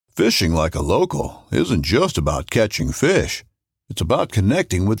Fishing like a local isn't just about catching fish. It's about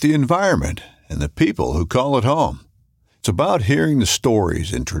connecting with the environment and the people who call it home. It's about hearing the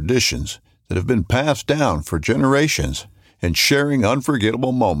stories and traditions that have been passed down for generations and sharing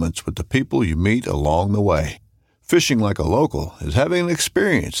unforgettable moments with the people you meet along the way. Fishing like a local is having an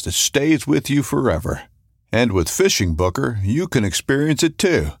experience that stays with you forever. And with Fishing Booker, you can experience it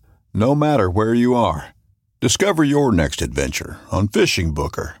too, no matter where you are. Discover your next adventure on Fishing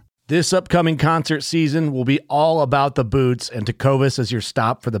Booker. This upcoming concert season will be all about the boots, and Tecovas is your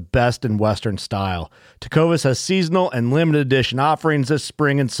stop for the best in Western style. Tecovas has seasonal and limited edition offerings this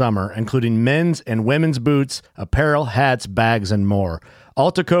spring and summer, including men's and women's boots, apparel, hats, bags, and more.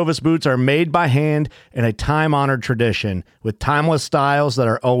 All Tecovas boots are made by hand in a time-honored tradition with timeless styles that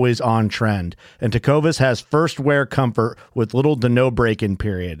are always on trend. And Tecovas has first wear comfort with little to no break-in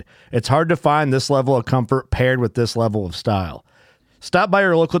period. It's hard to find this level of comfort paired with this level of style. Stop by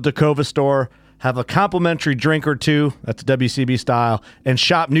your local Tecovas store, have a complimentary drink or two, that's WCB style, and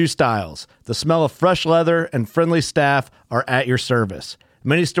shop new styles. The smell of fresh leather and friendly staff are at your service.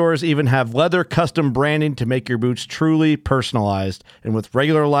 Many stores even have leather custom branding to make your boots truly personalized. And with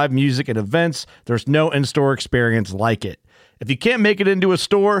regular live music and events, there's no in-store experience like it. If you can't make it into a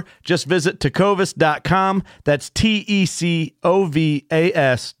store, just visit tecovas.com. That's TECOVAS.com.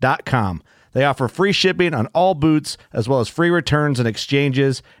 They offer free shipping on all boots, as well as free returns and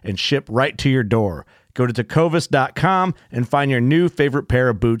exchanges, and ship right to your door. Go to tecovas.com and find your new favorite pair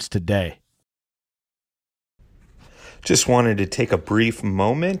of boots today. Just wanted to take a brief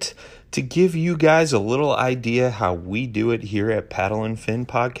moment to give you guys a little idea how we do it here at Paddle and Fin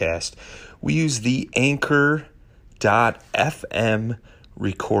Podcast. We use the Anchor.fm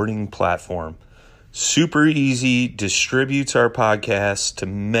recording platform. Super easy, distributes our podcast to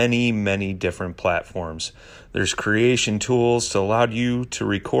many, many different platforms. There's creation tools to allow you to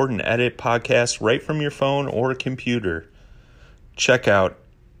record and edit podcasts right from your phone or computer. Check out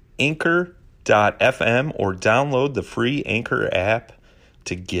Anchor.fm or download the free Anchor app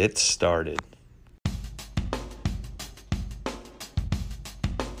to get started.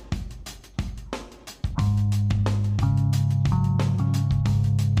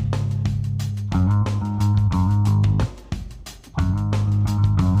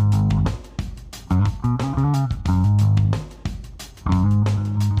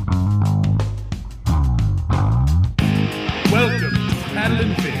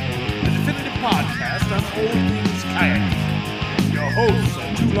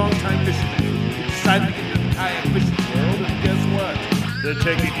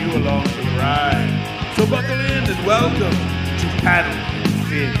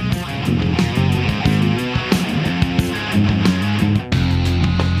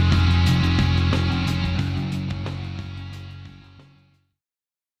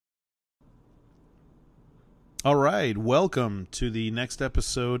 All right, welcome to the next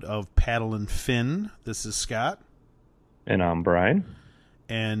episode of Paddle and Fin. This is Scott, and I'm Brian.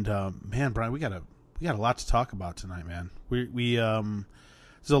 And man, Brian, we got a lot to talk about tonight, man. We there's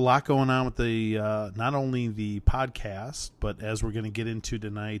a lot going on with the not only the podcast, but as we're going to get into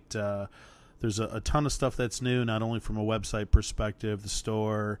tonight, there's a ton of stuff that's new, not only from a website perspective, the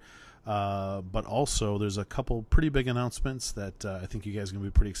store, but also there's a couple pretty big announcements that I think you guys are going to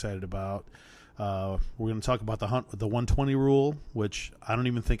be pretty excited about. We're going to talk about the 120 rule, which I don't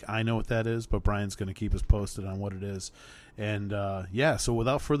even think I know what that is, but Brian's going to keep us posted on what it is. And so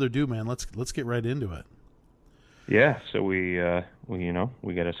without further ado, man, let's get right into it. Yeah, so we got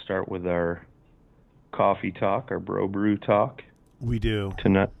to start with our coffee talk, our bro brew talk. We do.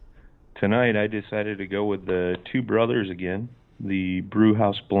 Tonight I decided to go with the Two Brothers again, the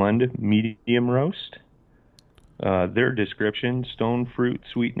Brewhouse Blend Medium Roast. Their description: stone fruit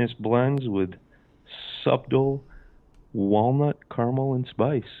sweetness blends with subtle walnut, caramel, and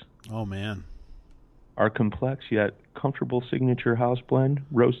spice. Oh, man. Our complex yet comfortable signature house blend,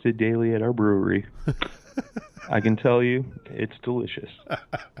 roasted daily at our brewery. I can tell you, it's delicious.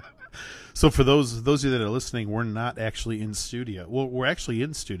 So for those of you that are listening, we're not actually in studio. Well, we're actually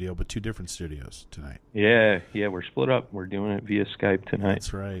in studio, but two different studios tonight. Yeah, we're split up. We're doing it via Skype tonight.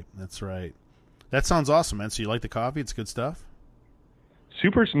 That's right. That sounds awesome, man. So you like the coffee? It's good stuff?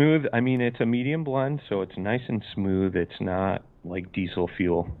 Super smooth. I mean, it's a medium blend, so it's nice and smooth. It's not like diesel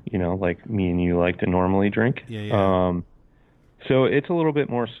fuel, like me and you like to normally drink. Yeah. So it's a little bit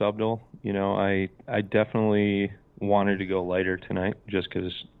more subtle. I definitely wanted to go lighter tonight just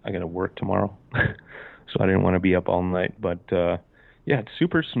because I got to work tomorrow. So I didn't want to be up all night. But, it's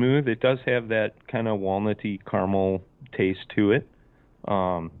super smooth. It does have that kind of walnutty caramel taste to it.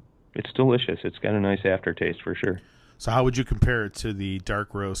 It's delicious. It's got a nice aftertaste for sure. So how would you compare it to the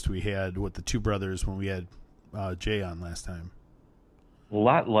dark roast we had with the two brothers when we had Jay on last time? A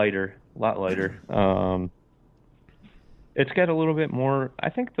lot lighter. It's got a little bit more. I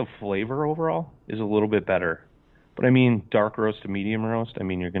think the flavor overall is a little bit better. But I mean, dark roast to medium roast, I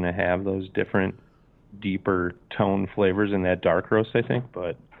mean, you're going to have those different, deeper tone flavors in that dark roast, I think.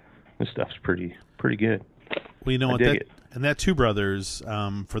 But this stuff's pretty good. Well, you know I what? dig it. And that Two Brothers,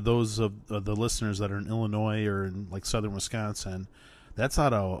 for those of the listeners that are in Illinois or in like southern Wisconsin, that's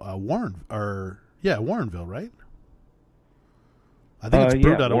out of Warrenville, right? I think it's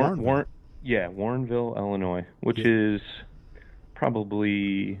brewed out of Warrenville. Warrenville, Illinois, which is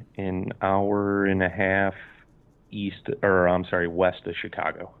probably an hour and a half west of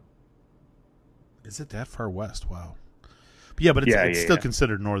Chicago. Is it that far west? Wow. But it's still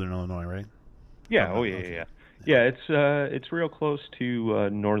considered northern Illinois, right? Yeah. Yeah, it's real close to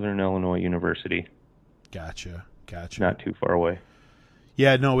Northern Illinois University. Gotcha. Not too far away.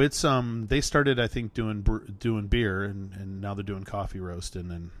 Yeah, no, it's they started I think doing beer and now they're doing coffee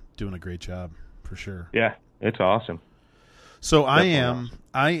roasting and doing a great job for sure. Yeah, it's awesome. So Definitely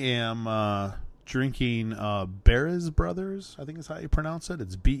I am drinking Beres Brothers, I think is how you pronounce it.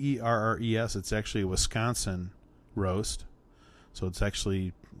 It's Berres. It's actually a Wisconsin roast. So it's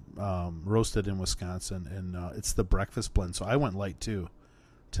actually roasted in Wisconsin, and it's the breakfast blend. So I went light too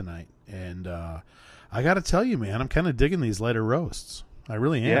tonight, and I got to tell you, man, I'm kind of digging these lighter roasts. I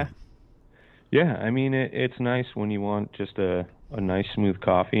really am. Yeah. I mean, it's nice when you want just a nice smooth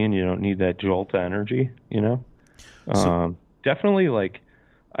coffee, and you don't need that jolt of energy. You know, definitely like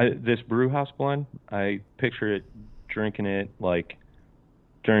this brew house blend. I picture it drinking it like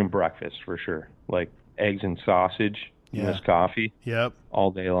during breakfast for sure, like eggs and sausage. In this coffee. Yep.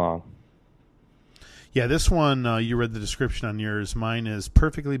 All day long. Yeah, this one, you read the description on yours. Mine is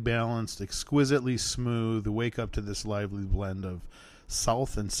perfectly balanced, exquisitely smooth, wake up to this lively blend of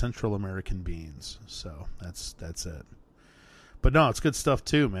South and Central American beans. So that's it. But no, it's good stuff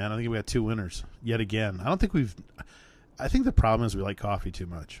too, man. I think we got two winners yet again. I think the problem is we like coffee too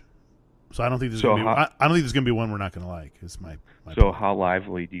much. So I don't think there's gonna be one we're not gonna like. Is my So point. how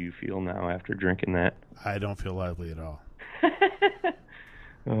lively do you feel now after drinking that? I don't feel lively at all.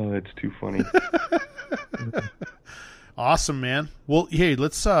 Oh, that's too funny. Awesome, man. Well, hey,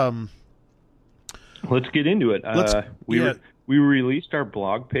 let's get into it. We released our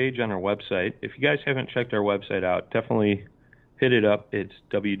blog page on our website. If you guys haven't checked our website out, definitely hit it up. It's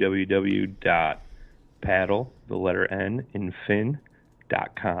www.paddle, the letter N, in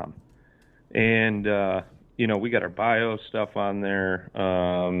fin.com. And, we got our bio stuff on there.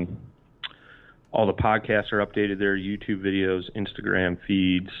 All the podcasts are updated there, YouTube videos, Instagram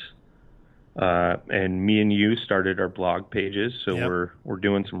feeds. And me and you started our blog pages, so we're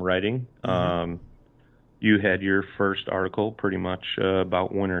doing some writing. Mm-hmm. You had your first article pretty much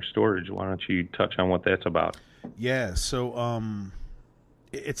about winter storage. Why don't you touch on what that's about? Yeah, so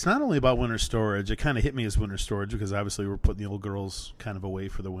it's not only about winter storage. It kind of hit me as winter storage because obviously we're putting the old girls kind of away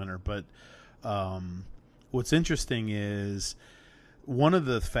for the winter. But what's interesting is one of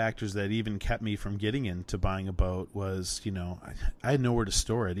the factors that even kept me from getting into buying a boat was, I had nowhere to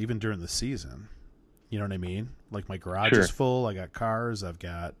store it even during the season. You know what I mean? Like my garage is full. I got cars. I've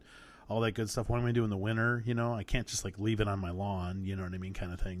got all that good stuff. What am I doing in the winter? I can't just like leave it on my lawn. You know what I mean?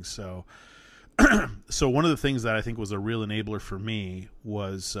 Kind of thing. So, so one of the things that I think was a real enabler for me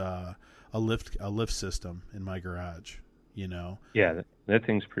was a lift system in my garage. Yeah, that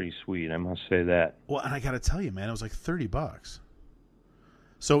thing's pretty sweet. I must say that. Well, and I got to tell you, man, it was like $30.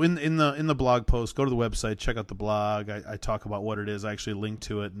 So in the blog post, go to the website, check out the blog. I talk about what it is. I actually link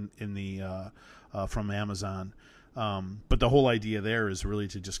to it in the from Amazon. But the whole idea there is really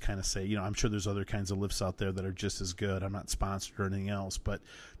to just kind of say, I'm sure there's other kinds of lifts out there that are just as good. I'm not sponsored or anything else, but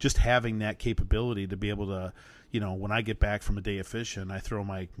just having that capability to be able to, when I get back from a day of fishing, I throw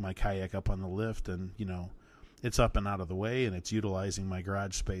my kayak up on the lift and, it's up and out of the way and it's utilizing my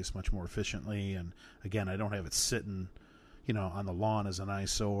garage space much more efficiently. And again, I don't have it sitting, on the lawn as an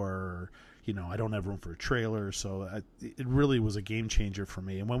eyesore, or, I don't have room for a trailer. So it really was a game changer for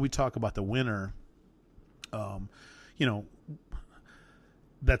me. And when we talk about the winter,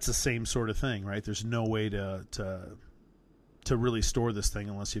 that's the same sort of thing, right? There's no way to really store this thing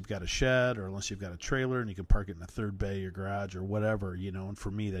unless you've got a shed or unless you've got a trailer and you can park it in a third bay or garage or whatever, and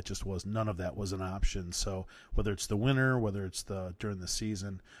for me that just none of that was an option. So whether it's the winter, whether it's during the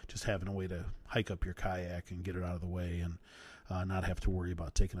season, just having a way to hike up your kayak and get it out of the way and not have to worry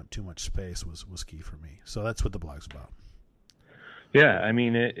about taking up too much space was key for me. So that's what the blog's about. Yeah, I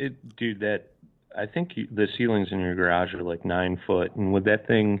mean, dude, I think the ceilings in your garage are like 9 foot, and with that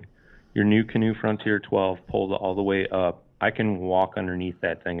thing, your new Canoe Frontier 12 pulled all the way up. I can walk underneath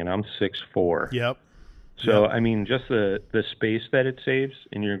that thing, and I'm 6'4". Yep. So, I mean, just the space that it saves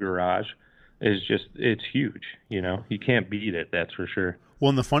in your garage is just, it's huge. You know, you can't beat it, that's for sure. Well,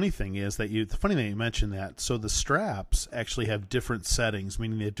 and the funny thing is that you mentioned that. So the straps actually have different settings,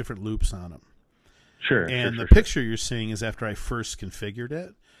 meaning they have different loops on them. Sure. And the picture you're seeing is after I first configured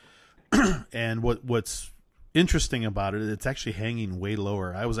it. And what's interesting about it, it's actually hanging way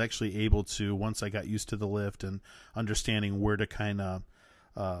lower. I was actually able to, once I got used to the lift and understanding where to kind of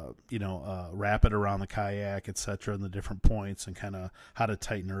wrap it around the kayak, etc., and the different points and kind of how to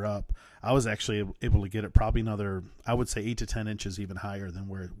tighten her up. I was actually able to get it probably another, I would say 8 to 10 inches even higher than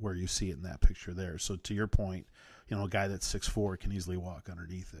where you see it in that picture there. So to your point, you know, a guy that's 6'4" can easily walk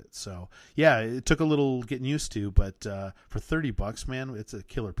underneath it. So yeah, it took a little getting used to, but for $30, man, it's a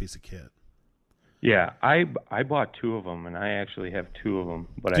killer piece of kit. Yeah, I bought 2 of them, and I actually have 2 of them,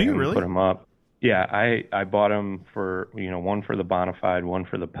 but I didn't really? put them up. Yeah, I bought them for, one for the Bonafide, one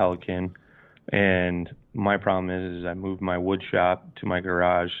for the Pelican, and my problem is I moved my wood shop to my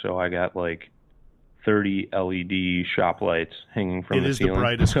garage, so I got like 30 LED shop lights hanging from the ceiling. It is the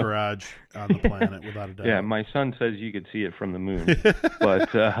brightest garage on the planet, without a doubt. Yeah, my son says you could see it from the moon,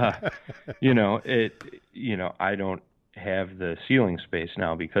 but I don't have the ceiling space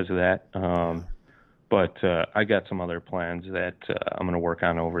now because of that. But I got some other plans that I'm going to work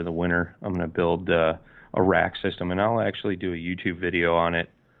on over the winter. I'm going to build a rack system, and I'll actually do a YouTube video on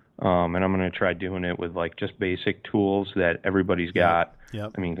it. And I'm going to try doing it with like just basic tools that everybody's got.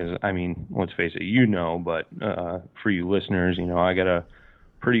 Yep. I mean, let's face it, but for you listeners, I got a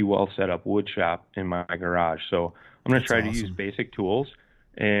pretty well set up wood shop in my garage. So I'm going to try to use basic tools,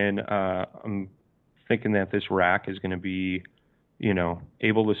 and I'm thinking that this rack is going to be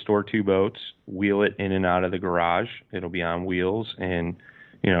able to store 2 boats, wheel it in and out of the garage. It'll be on wheels, and,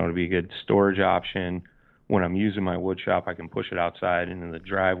 it'll be a good storage option. When I'm using my wood shop, I can push it outside into the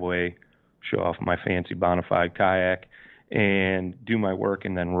driveway, show off my fancy Bonafide kayak, and do my work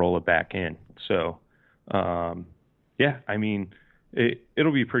and then roll it back in. So, it'll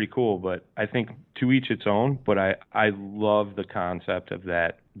be pretty cool, but I think to each its own. But I love the concept of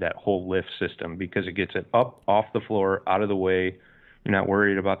that whole lift system because it gets it up off the floor, out of the way. You're not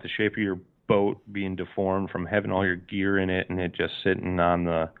worried about the shape of your boat being deformed from having all your gear in it and it just sitting on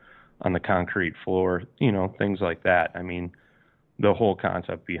the concrete floor, things like that. I mean, the whole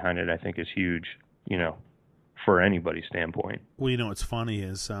concept behind it, I think, is huge, for anybody's standpoint. Well, what's funny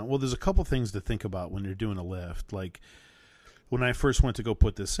is, there's a couple things to think about when you're doing a lift. Like, when I first went to go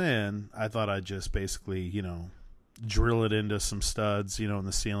put this in, I thought I'd just basically, drill it into some studs, in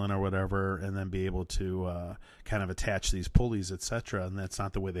the ceiling or whatever, and then be able to kind of attach these pulleys, etc. And that's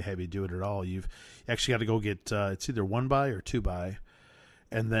not the way they have you do it at all. You've actually got to go get it's either 1x or 2x,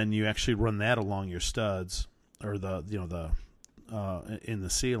 and then you actually run that along your studs or the in the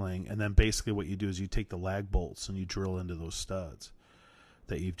ceiling, and then basically what you do is you take the lag bolts and you drill into those studs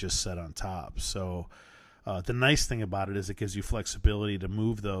that you've just set on top. So the nice thing about it is it gives you flexibility to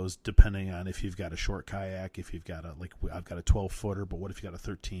move those depending on if you've got a short kayak, if you've got I've got a 12-footer, but what if you got a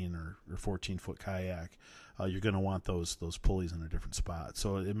 13 or 14-foot kayak? You're going to want those pulleys in a different spot.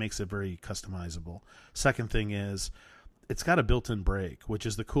 So it makes it very customizable. Second thing is it's got a built-in brake, which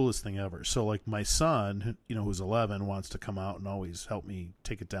is the coolest thing ever. So like my son, who's 11, wants to come out and always help me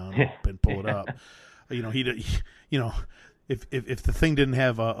take it down and pull it up. If the thing didn't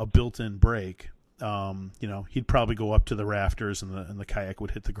have a built-in brake, he'd probably go up to the rafters and the kayak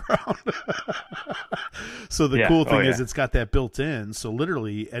would hit the ground. So the cool thing is it's got that built in. So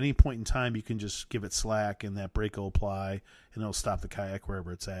literally any point in time you can just give it slack and that brake will apply and it'll stop the kayak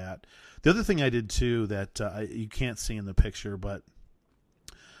wherever it's at. The other thing I did too that you can't see in the picture, but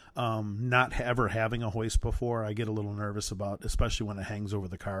not ever having a hoist before, I get a little nervous about, especially when it hangs over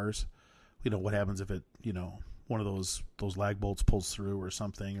the cars. What happens if it, one of those lag bolts pulls through or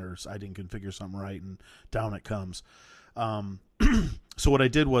something, or I didn't configure something right and down it comes. So what I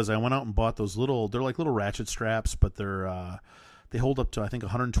did was I went out and bought those they're like little ratchet straps, but they hold up to I think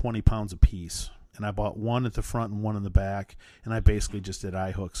 120 pounds a piece. And I bought one at the front and one in the back, and I basically just did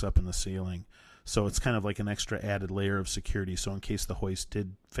eye hooks up in the ceiling. So it's kind of like an extra added layer of security. So in case the hoist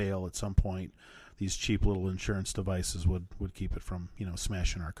did fail at some point, these cheap little insurance devices would keep it from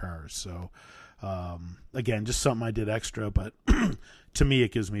smashing our cars. So again, just something I did extra, but to me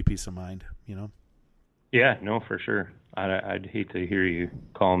it gives me peace of mind. Yeah, no, for sure. I'd hate to hear you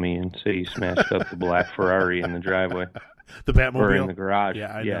call me and say you smashed up the black Ferrari in the driveway. The Batmobile? Or in the garage.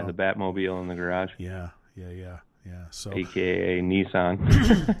 Yeah, I know. The Batmobile in the garage. Yeah. So, AKA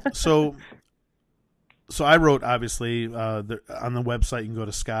Nissan. so So I wrote, obviously, on the website, you can go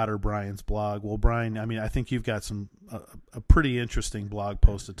to Scott or Brian's blog. Well, Brian, I mean, I think you've got a pretty interesting blog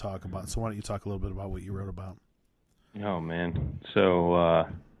post to talk about. So why don't you talk a little bit about what you wrote about? Oh, man. So,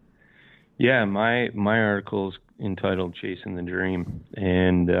 yeah, my article's entitled Chasing the Dream.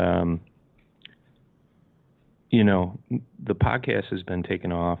 And, the podcast has been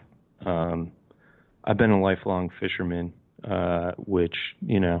taken off. I've been a lifelong fisherman, which,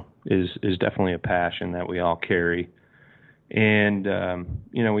 is definitely a passion that we all carry. And,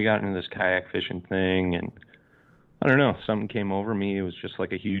 we got into this kayak fishing thing, and I don't know, something came over me. It was just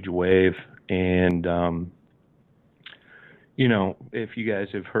like a huge wave. And, if you guys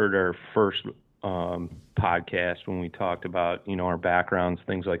have heard our first podcast when we talked about, our backgrounds,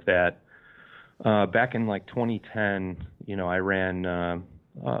 things like that, back in like 2010, I ran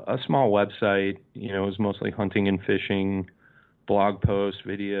a small website. It was mostly hunting and fishing, blog posts,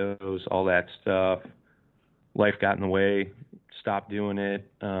 videos, all that stuff. Life got in the way, stopped doing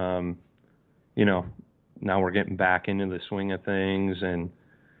it. Now we're getting back into the swing of things, and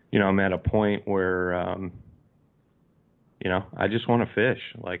I'm at a point where I just want to fish.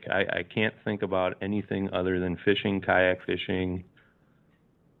 Like I can't think about anything other than fishing, kayak fishing,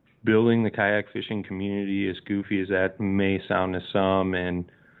 building the kayak fishing community, as goofy as that may sound to some, and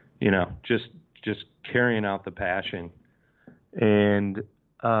just carrying out the passion. And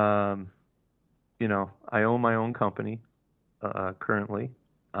I own my own company currently.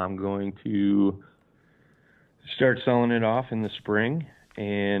 I'm going to start selling it off in the spring,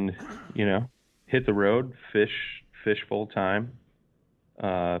 and hit the road, fish full time,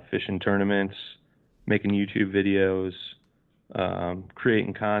 fishing tournaments, making YouTube videos,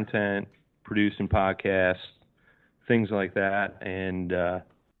 creating content, producing podcasts, things like that. And to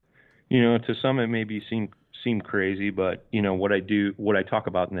some it may seem crazy, but what I talk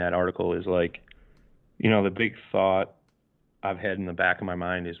about in that article is like, the big thought I've had in the back of my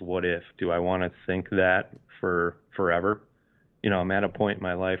mind is, what if? Do I want to think that for forever? I'm at a point in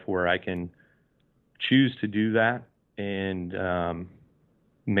my life where I can choose to do that and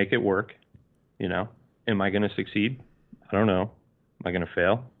make it work. Am I going to succeed? I don't know. Am I going to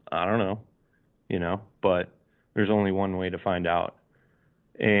fail? I don't know. But there's only one way to find out.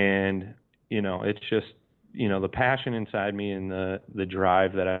 And, it's just, the passion inside me and the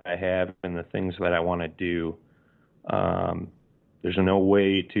drive that I have and the things that I want to do. There's no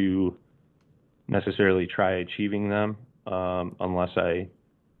way to necessarily try achieving them unless I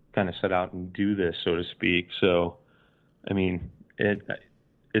kind of set out and do this, so to speak. So, I mean,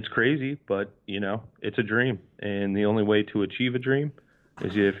 it's crazy, but, it's a dream. And the only way to achieve a dream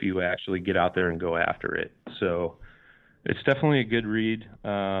is if you actually get out there and go after it. So it's definitely a good read.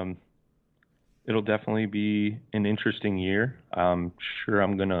 It'll definitely be an interesting year. I'm sure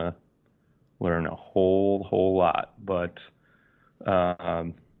I'm going to learn a whole lot. But,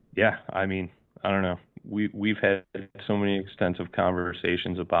 yeah, I mean, I don't know. We've had so many extensive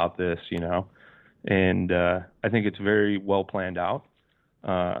conversations about this, and I think it's very well planned out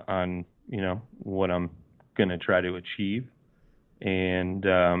on, what I'm going to try to achieve. And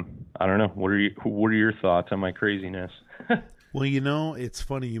I don't know. What are your thoughts on my craziness? Well, it's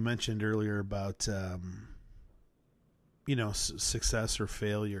funny you mentioned earlier about success or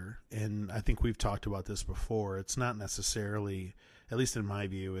failure, and I think we've talked about this before. It's not necessarily, at least in my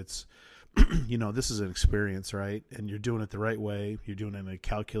view, it's this is an experience, right? And you're doing it the right way. You're doing it in a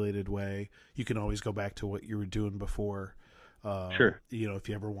calculated way. You can always go back to what you were doing before. Sure. If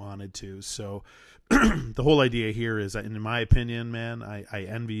you ever wanted to. So the whole idea here is, in my opinion, man, I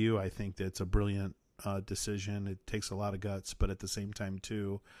envy you. I think that's a brilliant decision. It takes a lot of guts, but at the same time,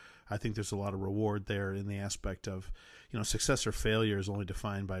 too, I think there's a lot of reward there in the aspect of, success or failure is only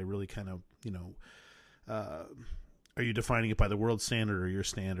defined by really kind of, are you defining it by the world standard or your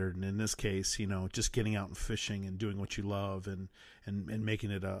standard? And in this case, just getting out and fishing and doing what you love and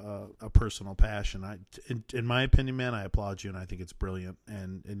making it a personal passion. In my opinion, man, I applaud you, and I think it's brilliant.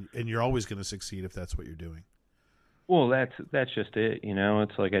 And you're always going to succeed if that's what you're doing. Well, that's just it.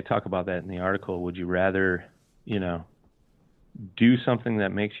 It's like I talk about that in the article. Would you rather, do something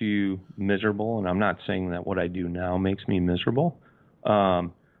that makes you miserable? And I'm not saying that what I do now makes me miserable.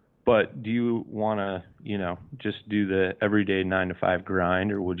 But do you want to, just do the everyday 9-to-5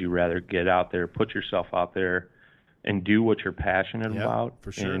 grind, or would you rather get out there, put yourself out there, and do what you're passionate about,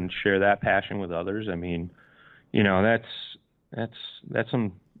 for sure, and share that passion with others? I mean, that's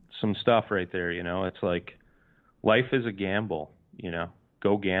some stuff right there. It's like life is a gamble.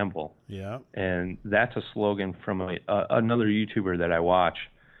 Go gamble. Yeah. And that's a slogan from another YouTuber that I watch,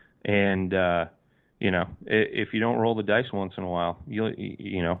 and if you don't roll the dice once in a while,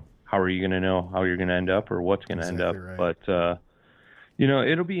 how are you going to know how you're going to end up or what's going to end up? Right. But,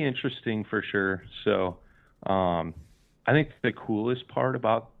 it'll be interesting for sure. So I think the coolest part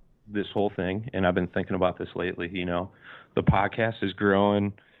about this whole thing, and I've been thinking about this lately, the podcast is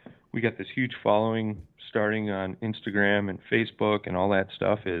growing. We got this huge following starting on Instagram and Facebook and all that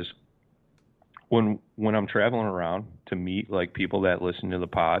stuff. Is when I'm traveling around to meet like people that listen to the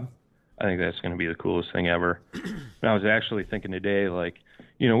pod, I think that's going to be the coolest thing ever. And I was actually thinking today, like,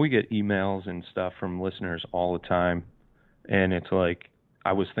 we get emails and stuff from listeners all the time. And it's like,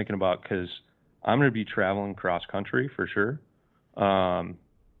 I was thinking about, because I'm going to be traveling cross country for sure.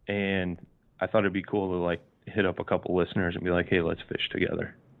 And I thought it'd be cool to like hit up a couple listeners and be like, hey, let's fish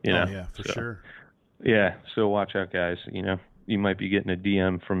together. Oh, yeah, for sure. Yeah. So watch out, guys. You might be getting a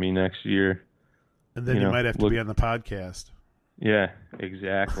DM from me next year. And then you might have to be on the podcast. Yeah,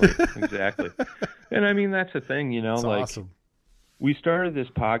 exactly. Exactly. And I mean, that's the thing, It's like awesome. We started this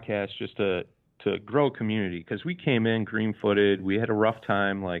podcast just to grow a community, because we came in green-footed. We had a rough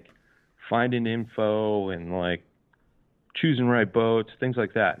time, like finding info and like choosing right boats, things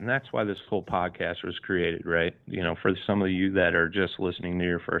like that. And that's why this whole podcast was created, right? For some of you that are just listening to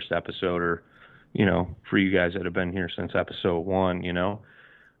your first episode, or, for you guys that have been here since episode 1,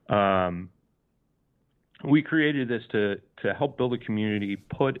 we created this to help build a community,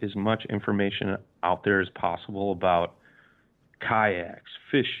 put as much information out there as possible about kayaks,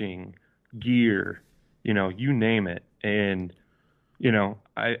 fishing, gear, you name it. And,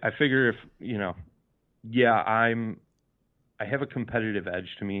 I figure if, I have a competitive edge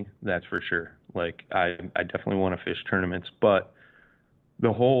to me, that's for sure. Like, I definitely want to fish tournaments, but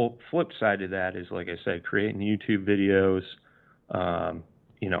the whole flip side of that is, like I said, creating YouTube videos,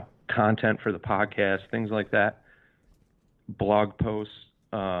 content for the podcast, things like that, blog posts.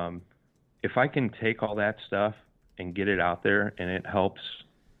 If I can take all that stuff and get it out there, and it helps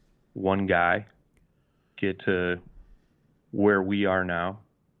one guy get to where we are now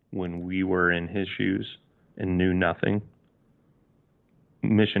when we were in his shoes and knew nothing,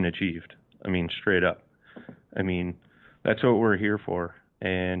 mission achieved. I mean, straight up. I mean, that's what we're here for.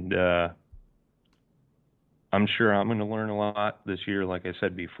 And I'm sure I'm going to learn a lot this year, like I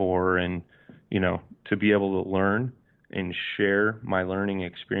said before, and, to be able to learn and share my learning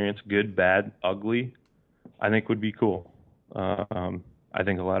experience, good, bad, ugly, I think would be cool. I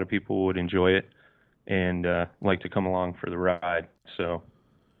think a lot of people would enjoy it and like to come along for the ride. So,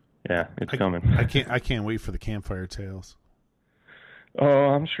 yeah, it's coming. I can't wait for the campfire tales. Oh,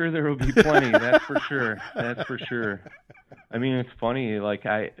 I'm sure there will be plenty. That's for sure. That's for sure. I mean, it's funny. Like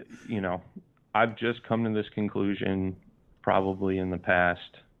I've just come to this conclusion probably in the past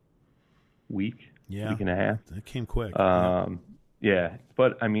week and a half. It came quick. Yeah,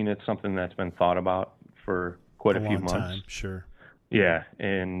 but I mean, it's something that's been thought about for quite a few months. Time, sure. Yeah,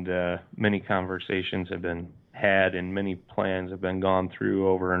 and many conversations have been had, and many plans have been gone through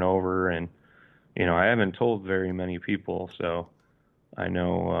over and over. And I haven't told very many people, so I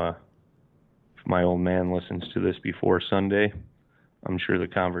know if my old man listens to this before Sunday, I'm sure the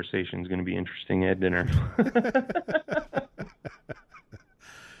conversation is going to be interesting at dinner.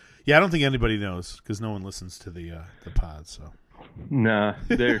 Yeah, I don't think anybody knows, because no one listens to the pod. So, nah,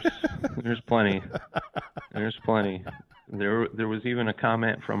 there's plenty. There's plenty. There was even a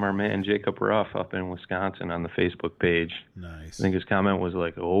comment from our man Jacob Ruff up in Wisconsin on the Facebook page. Nice. I think his comment was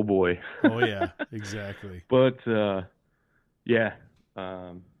like, "Oh boy." Oh yeah, exactly. But yeah,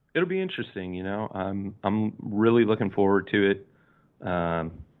 it'll be interesting. I'm really looking forward to it.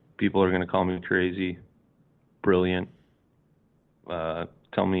 People are going to call me crazy, brilliant.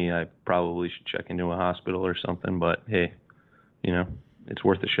 Tell me I probably should check into a hospital or something, but hey, it's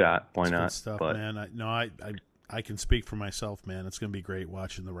worth a shot. Why That's not? Good stuff, but, man. I can speak for myself, man. It's going to be great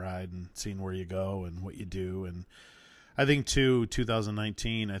watching the ride and seeing where you go and what you do. And I think too,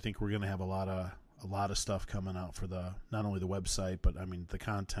 2019, I think we're going to have a lot of stuff coming out for not only the website, but I mean the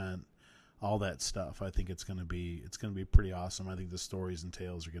content, all that stuff. I think it's going to be pretty awesome. I think the stories and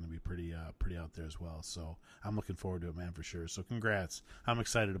tales are going to be pretty out there as well. So I'm looking forward to it, man, for sure. So congrats. I'm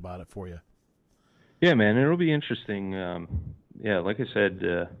excited about it for you. Yeah, man, it'll be interesting. Yeah, like I said,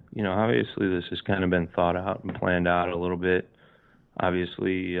 obviously this has kind of been thought out and planned out a little bit.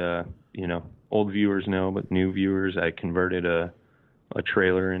 Obviously, old viewers know, but new viewers, I converted a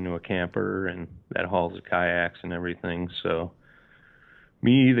trailer into a camper, and that hauls the kayaks and everything. So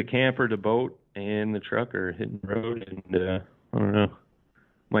me, the camper, the boat, and the truck are hitting the road, and I don't know,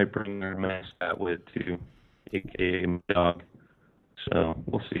 might bring our mascot with too, a.k.a. my dog. So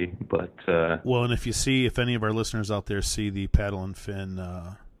we'll see. But well, and if any of our listeners out there see the Paddle and Fin,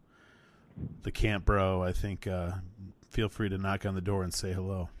 the Camp Bro, I think feel free to knock on the door and say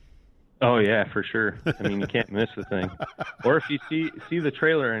hello. Oh yeah, for sure. I mean, you can't miss the thing. Or if you see the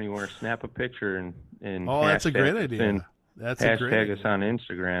trailer anywhere, snap a picture and Oh, that's a great us idea. in- That's a great hashtag us idea. on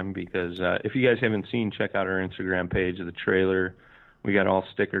Instagram, because if you guys haven't seen, check out our Instagram page of the trailer. We got all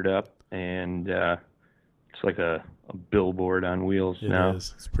stickered up, and it's like a billboard on wheels now. It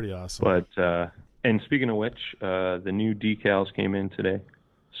is. It's pretty awesome. But and speaking of which, the new decals came in today,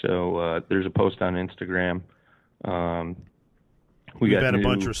 so there's a post on Instagram. We've had a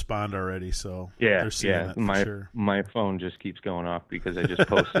bunch respond already, so yeah, they're seeing that for sure. My phone just keeps going off because I just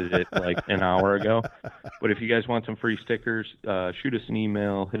posted it like an hour ago. But if you guys want some free stickers, shoot us an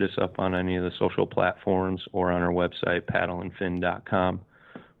email, hit us up on any of the social platforms or on our website, paddleandfin.com.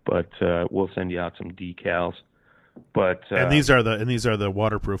 But we'll send you out some decals. But and these are the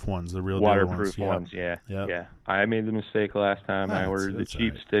waterproof ones, the real deal waterproof ones. Yeah, Yep. yeah. I made the mistake last time. I ordered the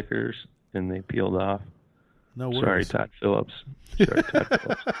cheap stickers and they peeled off. No worries. Sorry, Todd Phillips.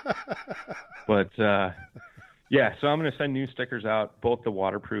 But yeah, so I'm going to send new stickers out, both the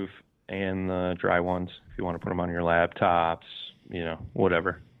waterproof and the dry ones, if you want to put them on your laptops,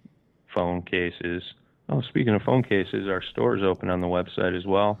 whatever, phone cases. Oh, speaking of phone cases, our store's open on the website as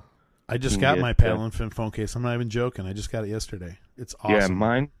well. I just got my Paddle and Fin phone case. I'm not even joking. I just got it yesterday. It's awesome.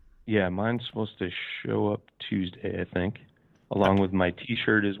 Mine's supposed to show up Tuesday, I think, along with my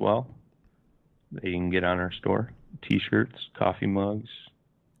T-shirt as well. That you can get on our store. T-shirts, coffee mugs.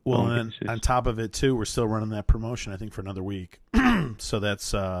 Well, and on top of it, too, we're still running that promotion, I think, for another week. So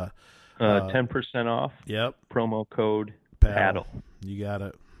that's 10% off. Yep. Promo code Paddle. You got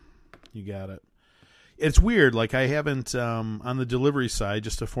it. It's weird. Like, I haven't, on the delivery side,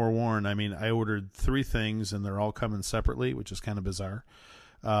 just to forewarn, I mean, I ordered 3 things, and they're all coming separately, which is kind of bizarre.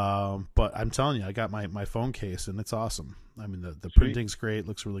 But I'm telling you, I got my phone case, and it's awesome. I mean, the printing's great.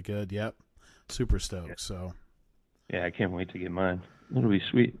 Looks really good. Yep. Super stoked. Yeah. So, yeah, I can't wait to get mine. It'll be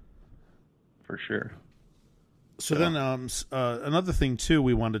sweet, for sure. So then, another thing too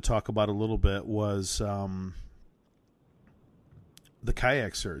we wanted to talk about a little bit was the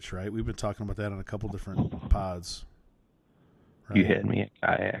kayak search. Right, we've been talking about that on a couple different pods. Right? You had me a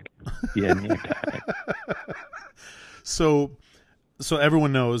kayak. So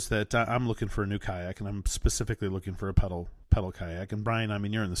everyone knows that I'm looking for a new kayak, and I'm specifically looking for a pedal kayak. And Brian, I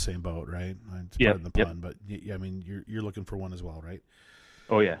mean, you're in the same boat, right? Pardon the pun, but I mean, you're looking for one as well, right?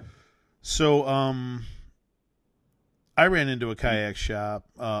 Oh yeah. So I ran into a kayak shop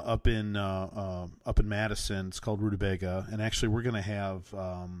up in Madison. It's called Rutabaga, and actually we're going to have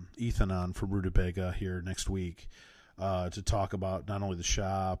Ethan on from Rutabaga here next week to talk about not only the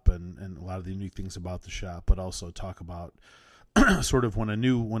shop and a lot of the unique things about the shop, but also talk about sort of when a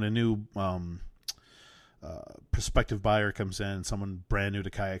new prospective buyer comes in, someone brand new to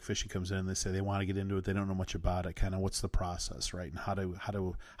kayak fishing comes in, they say they want to get into it, they don't know much about it, kind of what's the process, right? And how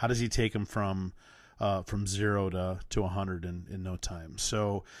does he take them from 0 to 100 in no time?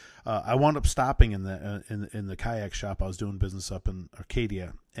 So I wound up stopping in the kayak shop. I was doing business up in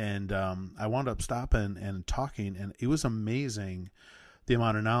Arcadia, and I wound up stopping and talking, and it was amazing the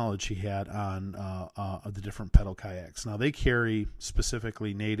amount of knowledge he had on the different pedal kayaks. Now they carry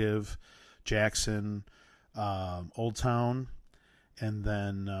specifically Native, Jackson, Old Town, and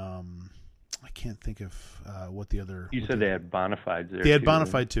then I can't think of what the other. You said they had Bonafides there. They had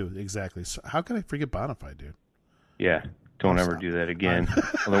Bonafide too, exactly. So how could I forget Bonafide, dude? Yeah, don't ever do that again.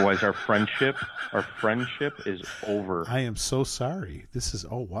 Otherwise, our friendship is over. I am so sorry. This is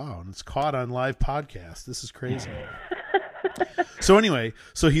and it's caught on live podcast. This is crazy. So anyway,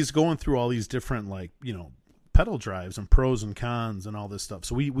 he's going through all these different pedal drives and pros and cons and all this stuff.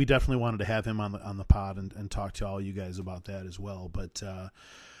 So we definitely wanted to have him on the pod and talk to all you guys about that as well. But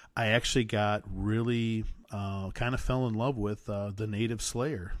I actually got really kind of fell in love with the Native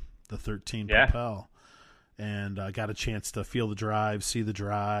Slayer, the 13 Propel, and I got a chance to feel the drive, see the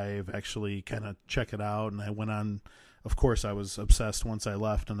drive, actually kind of check it out. And I went on. Of course, I was obsessed once I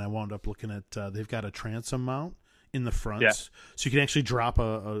left, and I wound up looking at. They've got a transom mount in the front, so you can actually drop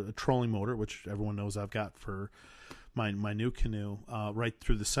a trolling motor, which everyone knows I've got for my new canoe, right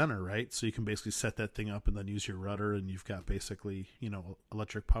through the center, right? So you can basically set that thing up and then use your rudder, and you've got basically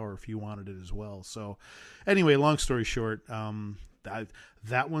electric power if you wanted it as well. So anyway, long story short,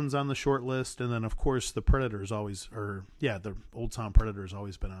 that one's on the short list, and then of course the Predator's the Old Town Predator's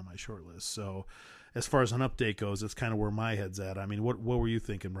always been on my short list. So as far as an update goes, that's kind of where my head's at. I mean, what were you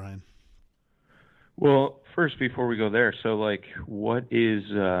thinking, Brian? Well, first, before we go there, so what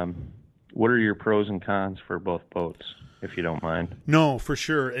are your pros and cons for both boats, if you don't mind? No, for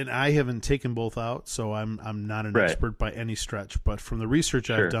sure. And I haven't taken both out, so I'm not an expert by any stretch. But from the research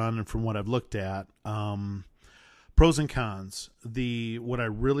I've done and from what I've looked at, Pros and cons. What I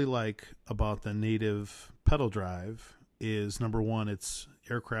really like about the native pedal drive is, number one, it's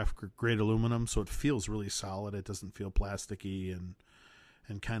aircraft grade aluminum, so it feels really solid. It doesn't feel plasticky and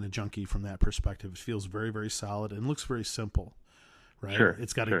kind of junky from that perspective. It feels very, very solid and looks very simple. Right. Sure.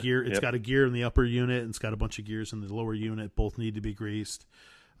 It's got a gear. It's got a gear in the upper unit, and it's got a bunch of gears in the lower unit. Both need to be greased.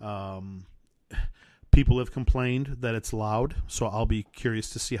 People have complained that it's loud, so I'll be curious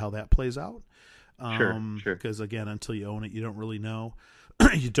to see how that plays out. Sure. Because again, until you own it, you don't really know.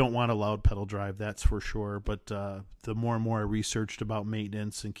 You don't want a loud pedal drive, that's for sure. But the more and more I researched about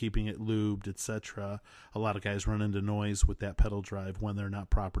maintenance and keeping it lubed, etc., a lot of guys run into noise with that pedal drive when they're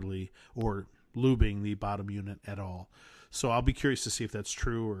not properly or lubing the bottom unit at all. So I'll be curious to see if that's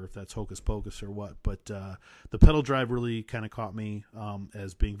true or if that's hocus pocus or what. But the pedal drive really kind of caught me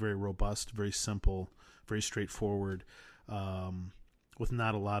as being very robust, very simple, very straightforward, with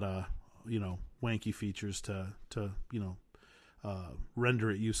not a lot of wanky features to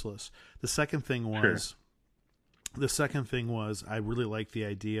render it useless. The second thing was I really liked the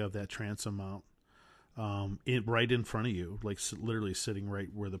idea of that transom mount right in front of you, like literally sitting right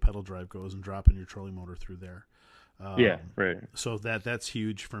where the pedal drive goes and dropping your trolley motor through there. Right. So that's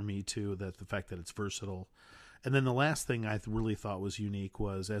huge for me too, that the fact that it's versatile. And then the last thing I really thought was unique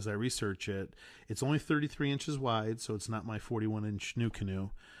was, as I research it, it's only 33 inches wide, so it's not my 41-inch new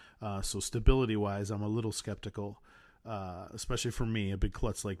canoe. So stability-wise, I'm a little skeptical, especially for me, a big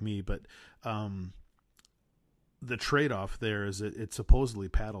klutz like me. But the trade-off there is it supposedly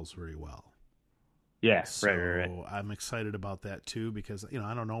paddles very well. Yeah, so right. I'm excited about that too, because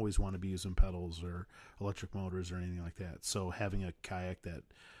I don't always want to be using pedals or electric motors or anything like that. So having a kayak that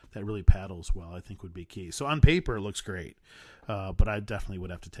really paddles well, I think would be key. So on paper it looks great, but I definitely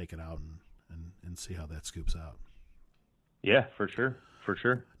would have to take it out and see how that scoops out. Yeah, for sure.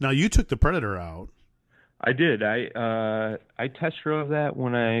 Now you took the Predator out. I did. I test drove that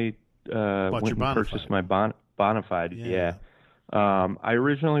when I went and purchased my Bonafide. Yeah. I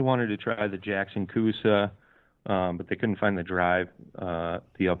originally wanted to try the Jackson Coosa, but they couldn't find the drive,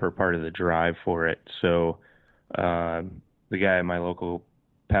 the upper part of the drive for it. So the guy at my local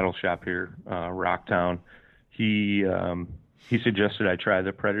paddle shop here, Rocktown, he suggested I try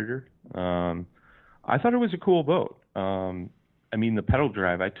the Predator. I thought it was a cool boat. I mean, the pedal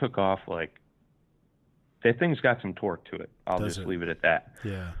drive, I took off like, that thing's got some torque to it. I'll just leave it at that.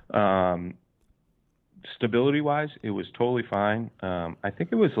 Yeah. Stability-wise, it was totally fine. I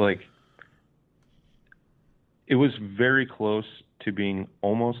think it was very close to being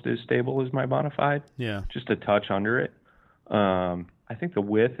almost as stable as my Bonafide. Yeah. Just a touch under it. I think the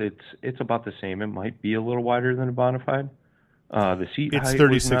width, it's about the same. It might be a little wider than a Bonafide. The seat height, it's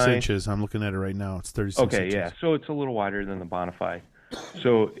 36 inches. I'm looking at it right now. It's 36 inches. Okay, yeah. So it's a little wider than the Bonafide.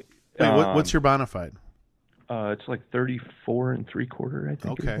 So wait, what's your Bonafide? It's like 34 3/4, I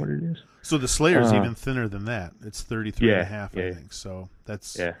think is what it is. So the Slayer's even thinner than that. It's 33 and a half, I think. So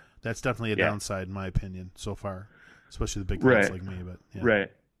that's definitely a downside in my opinion so far, especially the big guys like me. But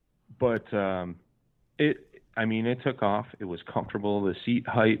right, but it took off. It was comfortable. The seat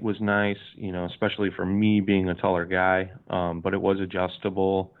height was nice, especially for me being a taller guy. But it was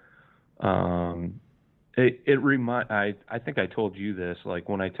adjustable. I think I told you this, like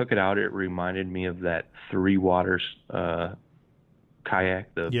when I took it out, it reminded me of that Three Waters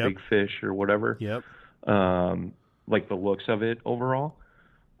kayak, the Big Fish or whatever. Yep. Like the looks of it overall.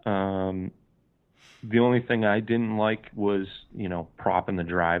 The only thing I didn't like was, propping the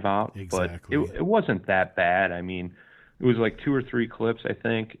drive out. Exactly. But it wasn't that bad. I mean, it was like 2 or 3 clips, I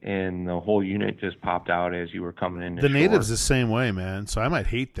think, and the whole unit just popped out as you were coming in. The Native's the same way, man. So I might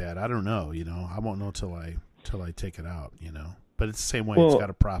hate that. I don't know. I won't know till I take it out. But it's the same way. It's got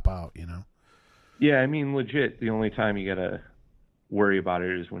to prop out. Yeah, I mean, legit. The only time you gotta worry about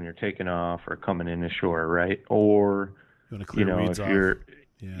it is when you're taking off or coming in ashore, right? Or you want to clear weeds if off.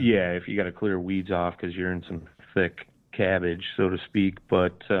 If you got to clear weeds off because you're in some thick cabbage, so to speak.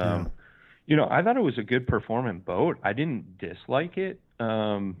 But I thought it was a good performing boat. I didn't dislike it.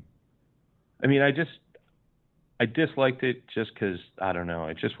 I disliked it just because, I don't know,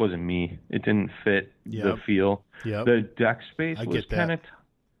 it just wasn't me. It didn't fit the feel. Yep. The deck space was kind of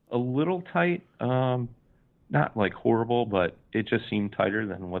a little tight. Not like horrible, but it just seemed tighter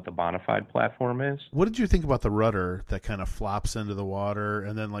than what the Bonafide platform is. What did you think about the rudder that kind of flops into the water,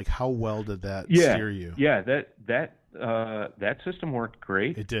 and then how well did that steer you? Yeah, that system worked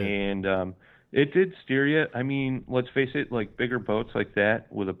great. It did, and it did steer you. I mean, let's face it, like bigger boats like that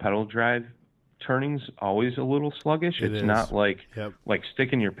with a pedal drive, turning's always a little sluggish. It's not like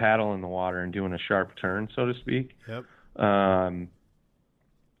sticking your paddle in the water and doing a sharp turn, so to speak. Yep.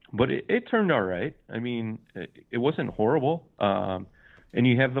 but it turned all right. I mean, it wasn't horrible. And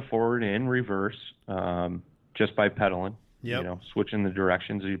you have the forward and reverse just by pedaling. Yep. Switching the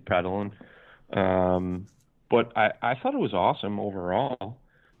directions you're pedaling. But I thought it was awesome overall.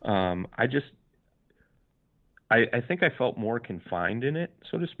 I think I felt more confined in it,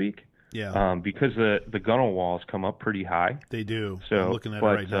 so to speak. Yeah. Because the gunnel walls come up pretty high. They do. So, I'm looking at it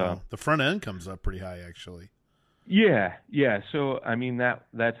right now. The front end comes up pretty high, actually. Yeah. So I mean that's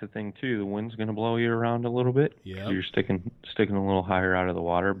the thing too. The wind's going to blow you around a little bit. Yeah. You're sticking a little higher out of the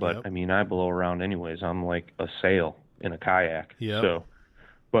water, but Yep. I mean I blow around anyways. I'm like a sail in a kayak. Yeah. So,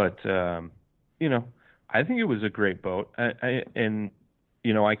 but I think it was a great boat. I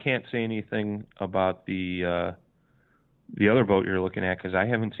can't say anything about the other boat you're looking at because I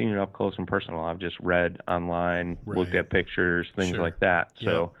haven't seen it up close and personal. I've just read online, looked at pictures, things like that.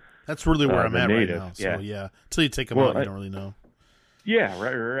 So that's really where I'm at native, right now. So yeah, until you take them out, you don't really know. Yeah,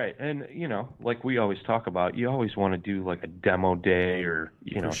 right. And like we always talk about, you always want to do like a demo day or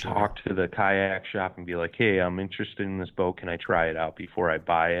talk to the kayak shop and be like, hey, I'm interested in this boat. Can I try it out before I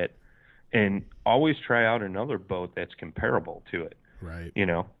buy it? And always try out another boat that's comparable to it. Right.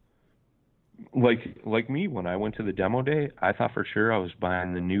 Like me, when I went to the demo day, I thought for sure I was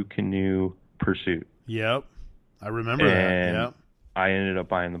buying the new Canoe Pursuit. Yep. I remember that. Yep. I ended up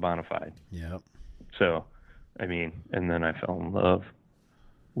buying the Bonafide. Yep. So, I mean, and then I fell in love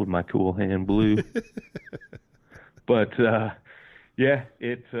with my cool hand blue. But, I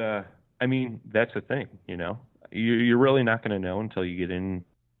mean, that's the thing, You're really not going to know until you get in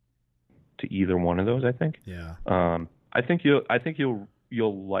to either one of those, I think. Yeah. I think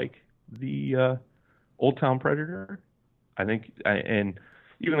you'll like the Old Town Predator. And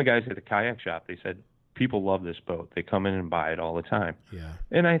even the guys at the kayak shop, they said people love this boat. They come in and buy it all the time. Yeah.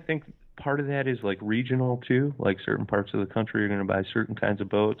 And I think part of that is like regional too. Like certain parts of the country are going to buy certain kinds of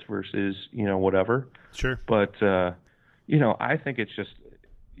boats versus whatever. Sure. But I think it's just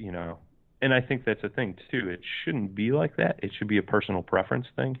and I think that's a thing too. It shouldn't be like that. It should be a personal preference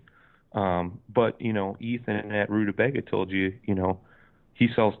thing. But Ethan at Rutabaga told you, he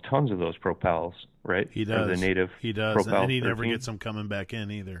sells tons of those propels, right? He does. The native. He does, Propel and he 13. never gets them coming back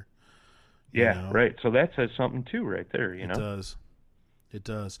in either. Yeah, right. So that says something too, right there. It does. It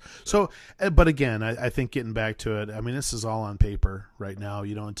does. So, but again, I think getting back to it, I mean, this is all on paper right now.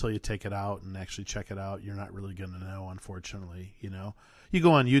 Until you take it out and actually check it out, you're not really going to know, unfortunately. You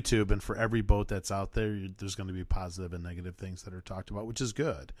go on YouTube, and for every boat that's out there, there's going to be positive and negative things that are talked about, which is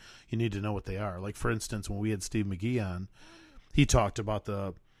good. You need to know what they are. Like, for instance, when we had Steve McGee on, he talked about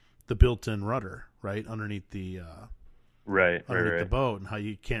the built-in rudder, right, underneath the the boat, and how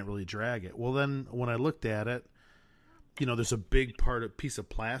you can't really drag it. Well, then when I looked at it, there's a big piece of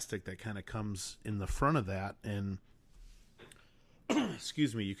plastic that kind of comes in the front of that, and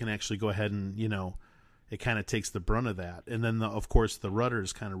excuse me, you can actually go ahead and it kind of takes the brunt of that. And then of course the rudder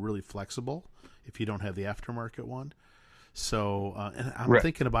is kind of really flexible if you don't have the aftermarket one. So and I'm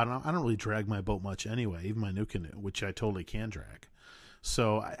thinking about it. I don't really drag my boat much anyway, even my new canoe, which I totally can drag.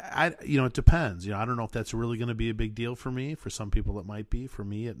 So I it depends. I don't know if that's really going to be a big deal for me. For some people it might be. For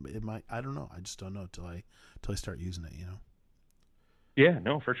me it might. I don't know. I just don't know till I start using it. Yeah,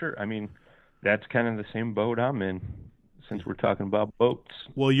 no, for sure. I mean, that's kind of the same boat I'm in. Since we're talking about boats.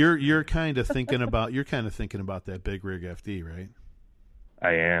 Well, you're kind of thinking about that big rig FD, right?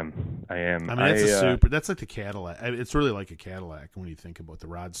 I am. I mean, that's like the Cadillac. It's really like a Cadillac when you think about the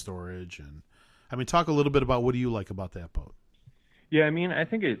rod storage. And I mean, talk a little bit about what do you like about that boat? Yeah, I mean, I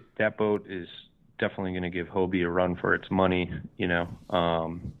think that boat is definitely going to give Hobie a run for its money.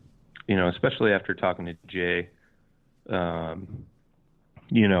 Especially after talking to Jay.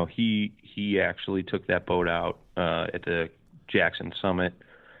 He actually took that boat out at the Jackson Summit,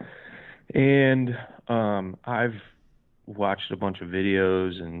 and I've watched a bunch of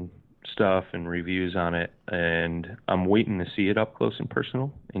videos and stuff and reviews on it, and I'm waiting to see it up close and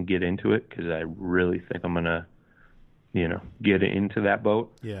personal and get into it because I really think I'm gonna, get into that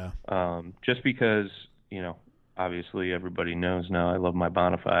boat. Yeah. Just because obviously everybody knows now I love my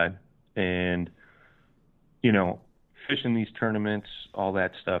Bonafide, and fishing these tournaments, all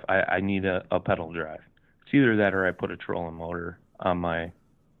that stuff, I need a pedal drive. It's either that or I put a trolling motor on my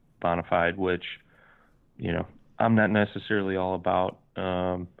Bonafide, which, I'm not necessarily all about,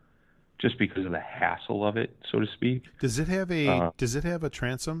 just because of the hassle of it, so to speak. Does it have a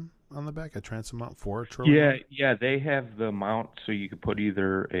transom on the back, a transom mount for a trolling motor? Yeah, they have the mount so you could put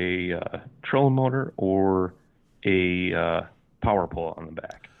either a trolling motor or a power pole on the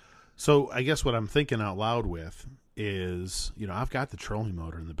back. So I guess what I'm thinking out loud with is, I've got the trolling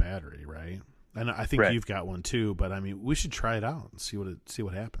motor and the battery, right? And I think Right. you've got one too, but I mean, we should try it out and see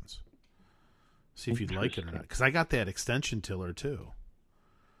what happens. See if you'd like it or not. Because I got that extension tiller too.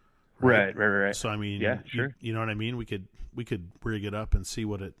 Right. So I mean, Yeah, sure. You know what I mean? We could rig it up and see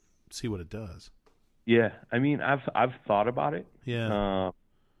what it does. Yeah, I mean, I've thought about it. Yeah.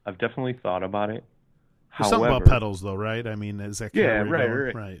 I've definitely thought about it. There's something about pedals, though, right? I mean, is that kind of where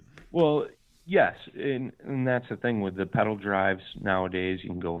you're going? Right. Well, yes, and that's the thing with the pedal drives nowadays.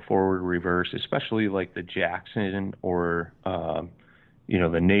 You can go forward, reverse, especially like the Jackson or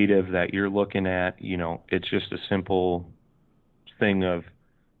the Native that you're looking at. It's just a simple thing of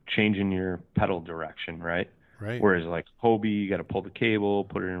changing your pedal direction, right? Right. Whereas like Hobie, you got to pull the cable,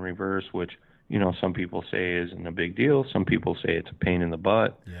 put it in reverse, which some people say isn't a big deal. Some people say it's a pain in the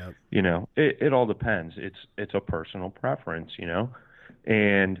butt. Yeah. It all depends. It's a personal preference,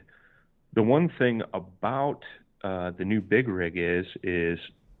 And the one thing about the new big rig is it's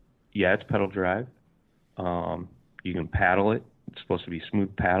pedal drive. You can paddle it. It's supposed to be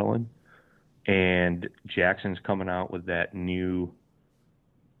smooth paddling. And Jackson's coming out with that new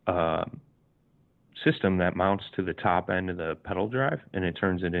system that mounts to the top end of the pedal drive, and it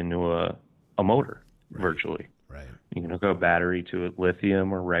turns it into a motor virtually. Right. You can hook a battery to it,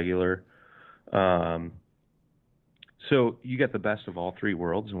 lithium or regular. So you get the best of all three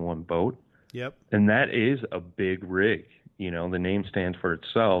worlds in one boat. Yep. And that is a big rig. The name stands for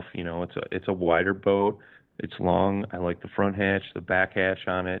itself. It's a wider boat. It's long. I like the front hatch, the back hatch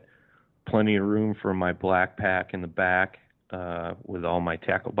on it. Plenty of room for my black pack in the back with all my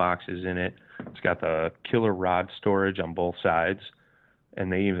tackle boxes in it. It's got the killer rod storage on both sides. And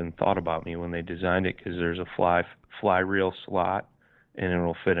they even thought about me when they designed it because there's a fly reel slot, and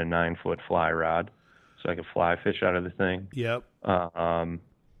it'll fit a 9-foot fly rod, so I can fly fish out of the thing. Yep. But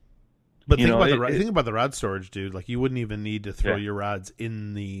think about the rod storage, dude. Like you wouldn't even need to throw your rods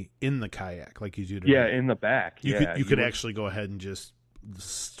in the kayak like you do today. Yeah, in the back. You could actually go ahead and just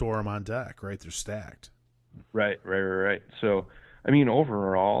store them on deck. Right, they're stacked. Right. So, I mean,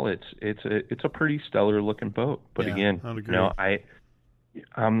 overall, it's a pretty stellar looking boat. But again,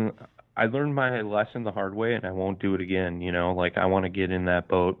 I learned my lesson the hard way, and I won't do it again. Like I want to get in that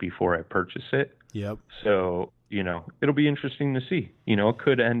boat before I purchase it. Yep. So, it'll be interesting to see. It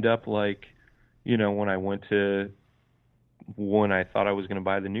could end up like, when I thought I was going to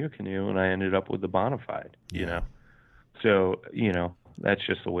buy the new canoe, and I ended up with the Bonafide. So that's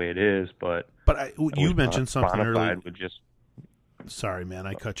just the way it is. But you mentioned something earlier. Would just. Sorry, man,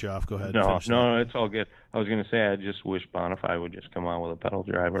 I cut you off. Go ahead. No, it's all good. I was going to say I just wish Bonafide would just come out with a pedal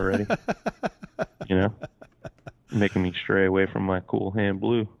drive already. Making me stray away from my cool hand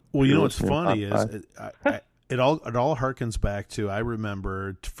blue. Well, what's funny is it all harkens back to, I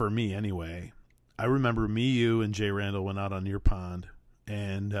remember, for me anyway, me, you, and Jay Randall went out on your pond,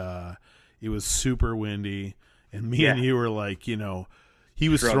 and it was super windy, and me and you were like, he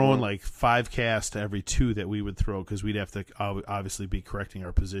was throwing like 5 casts to every 2 that we would throw because we'd have to obviously be correcting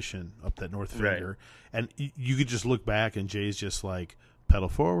our position up that north finger. And you could just look back, and Jay's just like, pedal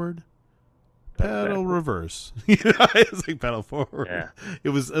forward, pedal reverse. It was like pedal forward. Yeah. It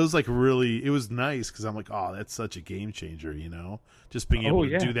was like really, it was nice because I'm like, oh, that's such a game changer, just being able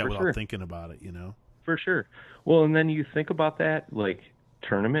to do that without thinking about it, For sure. Well, and then you think about that, like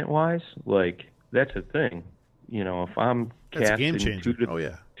tournament-wise, like that's a thing. If I'm casting 2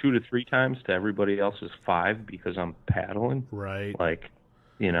 to 3 times to everybody else's 5 because I'm paddling, right? Like,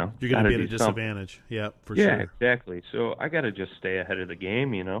 you're going to be at a disadvantage. Yeah, for sure. Yeah, exactly. So I got to just stay ahead of the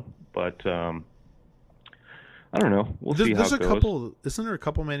game, But I don't know. We'll see how it goes. Isn't there a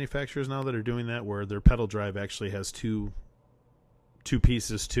couple manufacturers now that are doing that where their pedal drive actually has two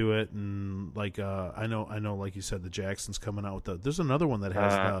pieces to it, and like I know, like you said, the Jackson's coming out with there's another one that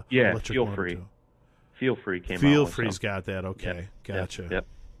has electric Feel motor Free. too. Feel Free came out. Feel Free's got that. Okay, gotcha. Yep.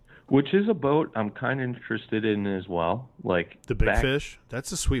 Which is a boat I'm kind of interested in as well. Like the Big Fish.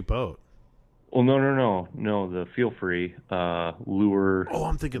 That's a sweet boat. Well, no. The Feel Free lure. Oh,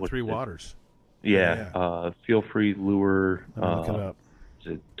 I'm thinking Three Waters. Yeah. Feel Free lure. Look it up.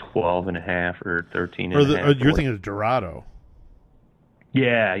 Is it 12.5 or 13? Or you're thinking of Dorado.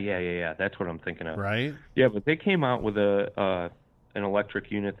 Yeah. That's what I'm thinking of. Right. Yeah, but they came out with an electric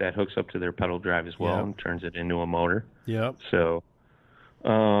unit that hooks up to their pedal drive as well and turns it into a motor. Yep. So,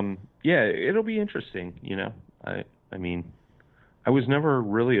 it'll be interesting. I mean, I was never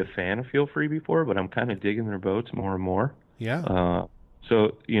really a fan of Feel Free before, but I'm kind of digging their boats more and more. Yeah.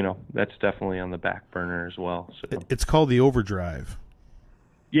 So, that's definitely on the back burner as well. So it's called the Overdrive.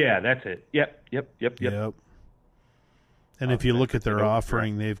 Yeah, that's it. Yep. And if you look at their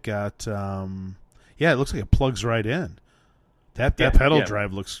offering, they've got, it looks like it plugs right in. That pedal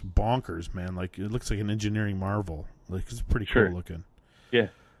drive looks bonkers, man. Like it looks like an engineering marvel. Like it's pretty cool looking. Yeah.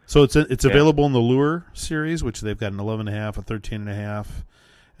 So it's available in the Lure series, which they've got an 11.5, a 13.5,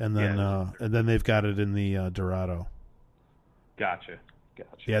 and then they've got it in the Dorado. Gotcha.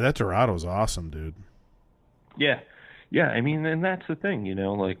 Yeah, that Dorado's awesome, dude. Yeah. I mean, and that's the thing,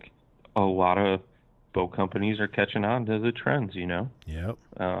 like a lot of boat companies are catching on to the trends, Yep.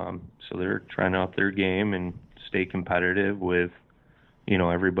 So they're trying to up their game and stay competitive with,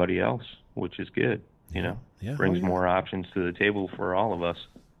 everybody else, which is good, brings more options to the table for all of us.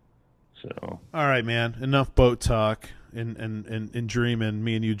 So. All right, man. Enough boat talk and dreaming,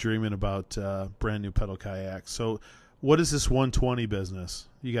 me and you dreaming about brand new pedal kayaks. So what is this 120 business?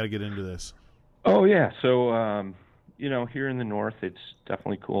 You got to get into this. Oh, yeah. So, here in the north, it's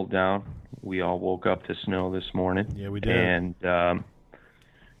definitely cooled down. We all woke up to snow this morning. Yeah, we did. And,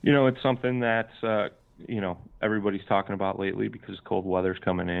 it's something that's, everybody's talking about lately because cold weather's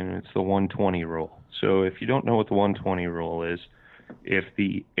coming in. It's the 120 rule. So if you don't know what the 120 rule is, if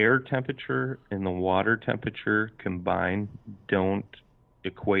the air temperature and the water temperature combined don't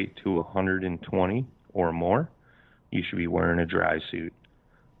equate to 120 or more, you should be wearing a dry suit.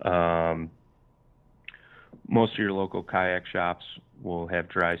 Most of your local kayak shops will have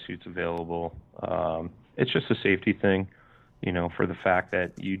dry suits available. It's just a safety thing, for the fact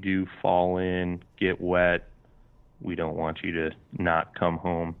that you do fall in, get wet. We don't want you to not come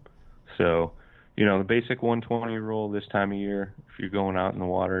home. So, the basic 120 rule this time of year, if you're going out in the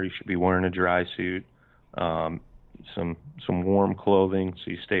water, you should be wearing a dry suit, some warm clothing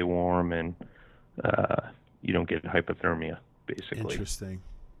so you stay warm and you don't get hypothermia, basically. Interesting.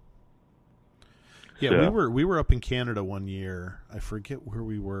 Yeah, so, we were up in Canada one year. I forget where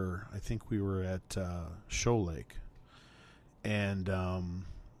we were. I think we were at Show Lake. And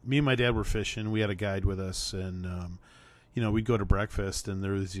me and my dad were fishing. We had a guide with us, and we'd go to breakfast, and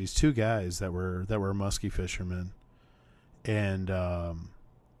there was these two guys that were muskie fishermen, and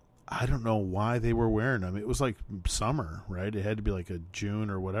I don't know why they were wearing them. It was like summer, right? It had to be like a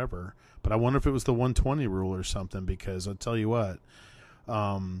June or whatever. But I wonder if it was the 120 rule or something, because I'll tell you what,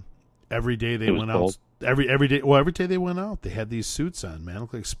 every day they went out. Every day they went out, they had these suits on, man.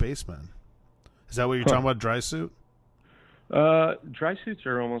 Look like spacemen. Is that what you're talking about, dry suit? Dry suits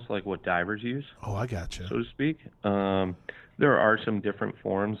are almost like what divers use. Oh, I gotcha. So to speak. There are some different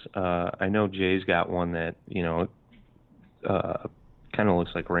forms. I know Jay's got one that, kind of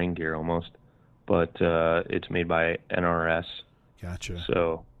looks like rain gear almost, but it's made by NRS. Gotcha.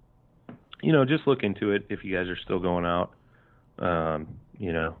 So, just look into it if you guys are still going out.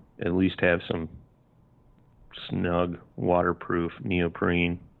 At least have some snug, waterproof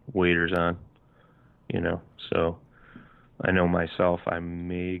neoprene waders on, so I know myself, I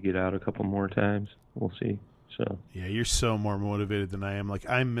may get out a couple more times. We'll see. So yeah, you're so more motivated than I am. Like,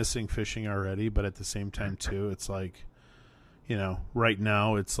 I'm missing fishing already, but at the same time too, it's like, right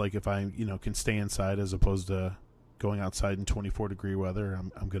now it's like if I, can stay inside as opposed to going outside in 24-degree weather,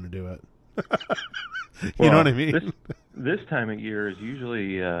 I'm going to do it. You know what I mean? This time of year is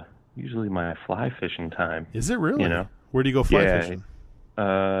usually my fly fishing time. Is it really? Where do you go fly fishing?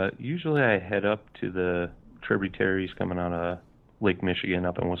 Usually I head up to the tributaries coming out of Lake Michigan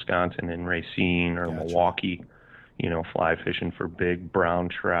up in Wisconsin and Racine or Gotcha. Milwaukee, fly fishing for big brown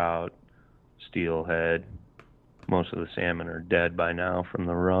trout, steelhead. Most of the salmon are dead by now from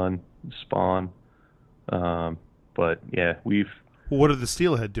the run, spawn. But yeah, what are the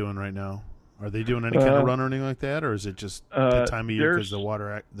steelhead doing right now? Are they doing any kind of run or anything like that, or is it just the time of year because the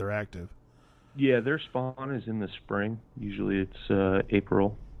water they're active? Yeah, their spawn is in the spring. Usually it's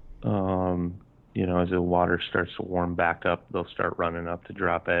April. As the water starts to warm back up, they'll start running up to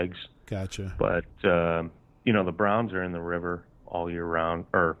drop eggs. Gotcha. But, the browns are in the river all year round,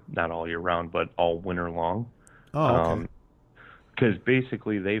 or not all year round, but all winter long. Oh, okay. Because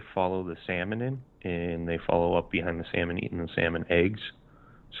basically they follow the salmon in, and they follow up behind the salmon, eating the salmon eggs.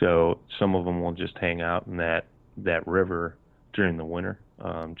 So some of them will just hang out in that river during the winter,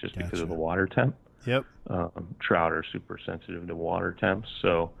 just Gotcha. because of the water temp. Yep. Trout are super sensitive to water temps.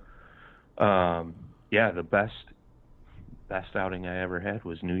 So, the best outing I ever had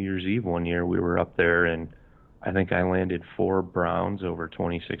was New Year's Eve one year. We were up there, and I think I landed 4 browns over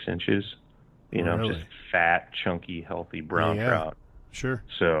 26 inches. Really? Just fat, chunky, healthy brown trout. Sure.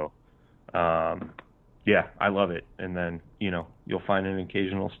 So, I love it. And then, you'll find an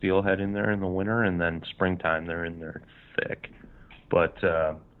occasional steelhead in there in the winter, and then springtime they're in there thick. But,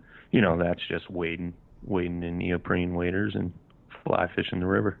 that's just wading in neoprene waders and fly fishing the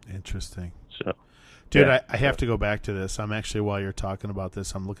river. Interesting. So, dude, I have to go back to this. I'm actually, while you're talking about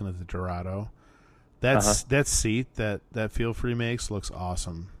this, I'm looking at the Dorado. That seat that Feel Free makes looks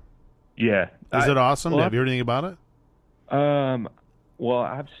awesome. Yeah. Is it awesome? Well, Have you heard anything about it? Well,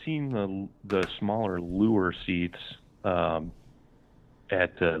 I've seen the smaller lure seats at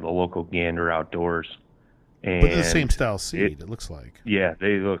the local Gander Outdoors. And But the same style seat, it looks like. Yeah,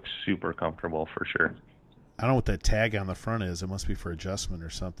 they look super comfortable for sure. I don't know what that tag on the front is. It must be for adjustment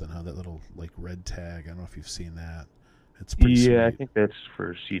or something. How that little like red tag. I don't know if you've seen that. It's pretty sweet. I think that's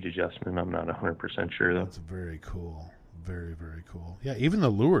for seat adjustment. I'm not 100% sure though. That's very cool. Very, very cool. Yeah, even the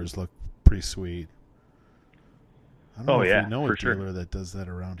lures look pretty sweet. I don't know if you know a dealer that does that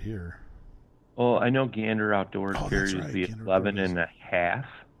around here. Well, I know Gander Outdoors carries the Gander 11.5.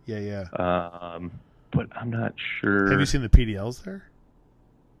 Yeah. But I'm not sure. Have you seen the PDLs there?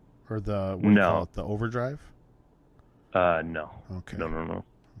 Or the what do you call it, the overdrive? No. Okay. No. Okay.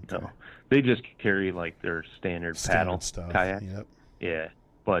 No. They just carry like their standard paddle stuff. kayak. Yep. Yeah.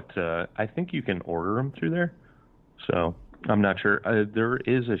 But I think you can order them through there. So I'm not sure. There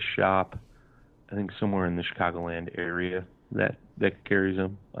is a shop, I think somewhere in the Chicagoland area that carries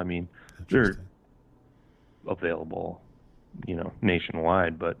them. I mean, they're available,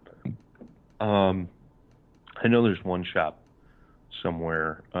 nationwide, but I know there's one shop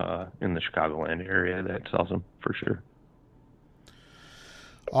somewhere in the Chicagoland area that sells them for sure.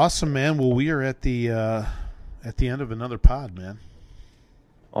 Awesome, man. Well, we are at the end of another pod, man.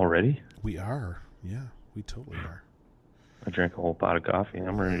 Already? We are. Yeah, we totally are. I drank a whole pot of coffee.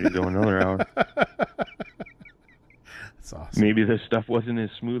 I'm ready to go another hour. That's awesome. Maybe this stuff wasn't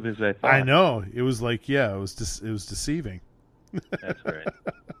as smooth as I thought. I know. It was like, it was deceiving. That's right.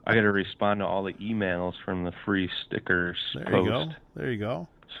 I got to respond to all the emails from the free stickers post. There you go.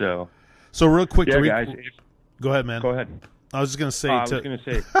 So real quick, guys, go ahead, man. Go ahead. I was just going to say.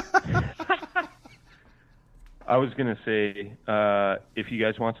 I was going to say, if you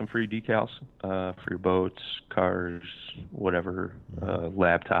guys want some free decals for your boats, cars, whatever,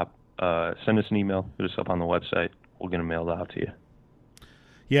 laptop, send us an email. Hit us up on the website. We'll get them mailed out to you.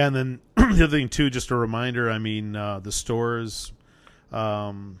 Yeah, and then the other thing, too, just a reminder, I mean, the stores,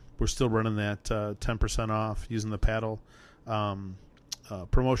 we're still running that 10% off using the paddle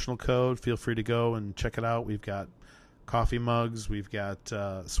promotional code. Feel free to go and check it out. We've got coffee mugs, we've got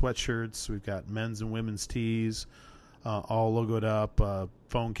sweatshirts, we've got men's and women's tees, all logoed up,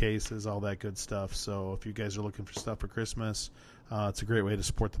 phone cases, all that good stuff. So if you guys are looking for stuff for Christmas, it's a great way to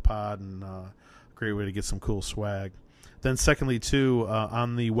support the pod and a great way to get some cool swag. Then secondly, too,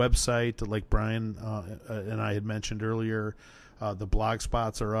 on the website, like Brian and I had mentioned earlier, the blog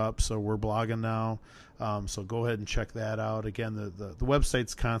spots are up, so we're blogging now. So go ahead and check that out. Again, the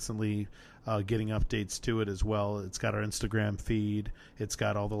website's constantly getting updates to it as well. It's got our Instagram feed. It's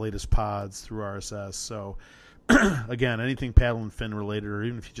got all the latest pods through RSS. So, again, anything paddle and fin related, or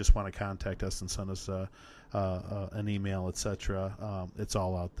even if you just want to contact us and send us an email, etc., it's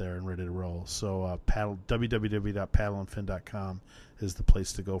all out there and ready to roll. So www.paddleandfin.com is the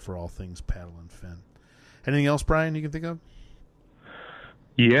place to go for all things paddle and fin. Anything else, Brian, you can think of?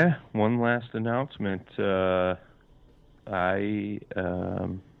 Yeah, one last announcement. I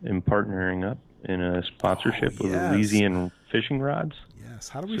am partnering up in a sponsorship with Elysian Fishing Rods. Yes.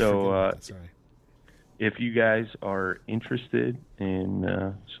 How do we forget that? Sorry. If you guys are interested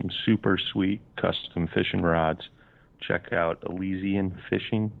in some super sweet custom fishing rods, check out Elysian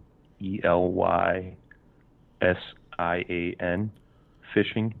Fishing, ELYSIAN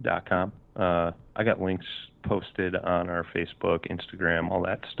fishing.com. I got links posted on our Facebook, Instagram, all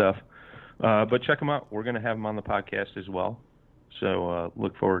that stuff. But check them out. We're going to have them on the podcast as well. So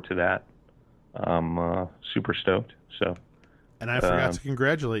look forward to that. I'm super stoked. And I forgot to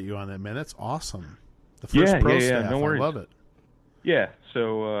congratulate you on that, man. That's awesome. The first pro staff. No worries. I love it. Yeah,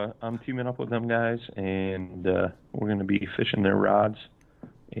 so I'm teaming up with them guys, and we're going to be fishing their rods.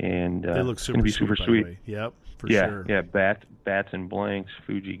 And they look super, it's gonna be super sweet. Yep, for sure. Yeah, bats and blanks,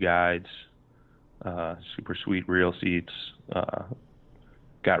 Fuji guides, super sweet reel seats.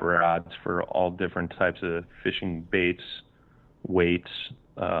 Got rods for all different types of fishing baits, weights,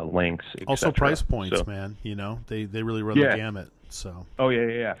 lengths, etc. Also price points, man. They really run the gamut. So. Oh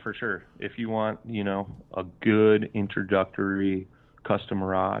yeah, for sure. If you want, a good introductory custom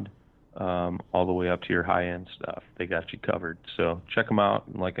rod, all the way up to your high-end stuff, they got you covered. So check them out.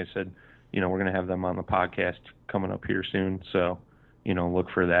 And like I said, we're going to have them on the podcast coming up here soon. So, look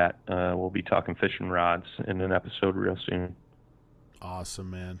for that. We'll be talking fishing rods in an episode real soon. Awesome,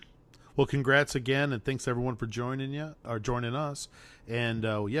 man. Well, congrats again, and thanks everyone for joining us. And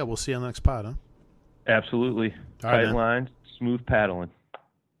we'll see you on the next pod, huh? Absolutely. All right, Tight lines, smooth paddling.